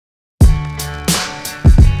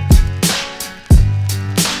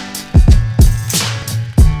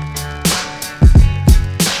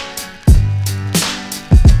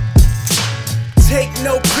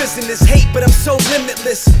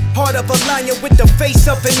malice, heart of a lion with the face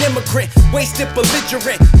of an immigrant. Wasted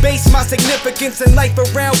belligerent, base my significance in life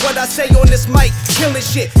around what I say on this mic. Killing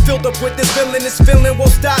shit, filled up with this villainous feeling.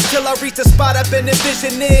 Won't stop till I reach the spot I've been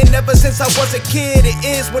envisioning ever since I was a kid. It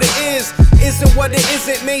is what it is, isn't what it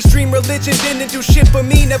isn't. Mainstream religion didn't do shit for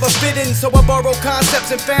me, never fit in. So I borrowed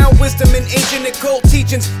concepts and found wisdom in ancient occult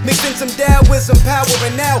teachings, mixed in some Taoism power,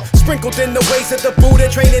 and now sprinkled in the ways of the Buddha,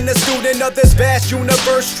 training the student of this vast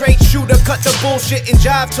universe. Straight shooter, cut the bullshit and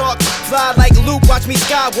jive talk. Fly like Luke, watch me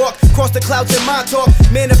skywalk, cross the clouds in my talk,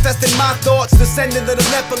 manifesting my thoughts, descending to the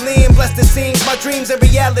Nephilim. Blessed it seems my dreams and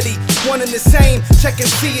reality one and the same. Check and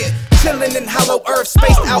see it, chilling in hollow earth,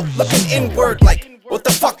 spaced out, looking inward like, what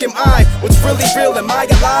the fuck am I? What's really real? Am I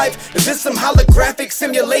alive? Is this some holographic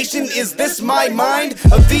simulation? Is this my mind?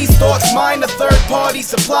 Are these thoughts mine? A third party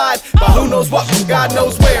supplied by who knows what from God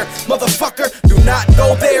knows where. Motherfucker, do not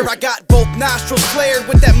go there. I got both nostrils flared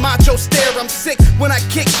with that macho stare. I'm sick when I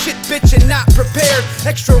kick shit, bitch, and not prepared.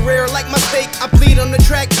 Extra rare like my steak, I bleed on the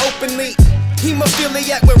track openly.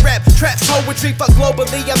 Hemophiliac with rap, trap, poetry, fuck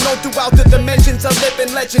globally. I'm known throughout the dimensions, a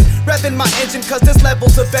living legend. Revving my engine, cause this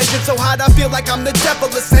level's of vengeance. So hot I feel like I'm the devil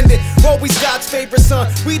ascended. Always God's favorite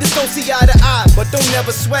son, we just don't see eye to eye, but don't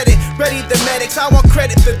never sweat it. Ready the medics, I want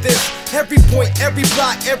credit for this. Every point, every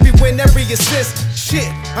block, every win, every assist.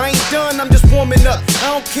 Shit, I ain't done, I'm just warming up.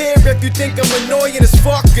 I don't care if you think I'm annoying as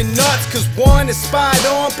fucking nuts, cause one is spot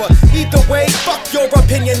on, but either way, fuck your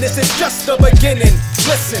opinion, this is just the beginning.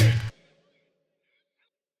 Listen.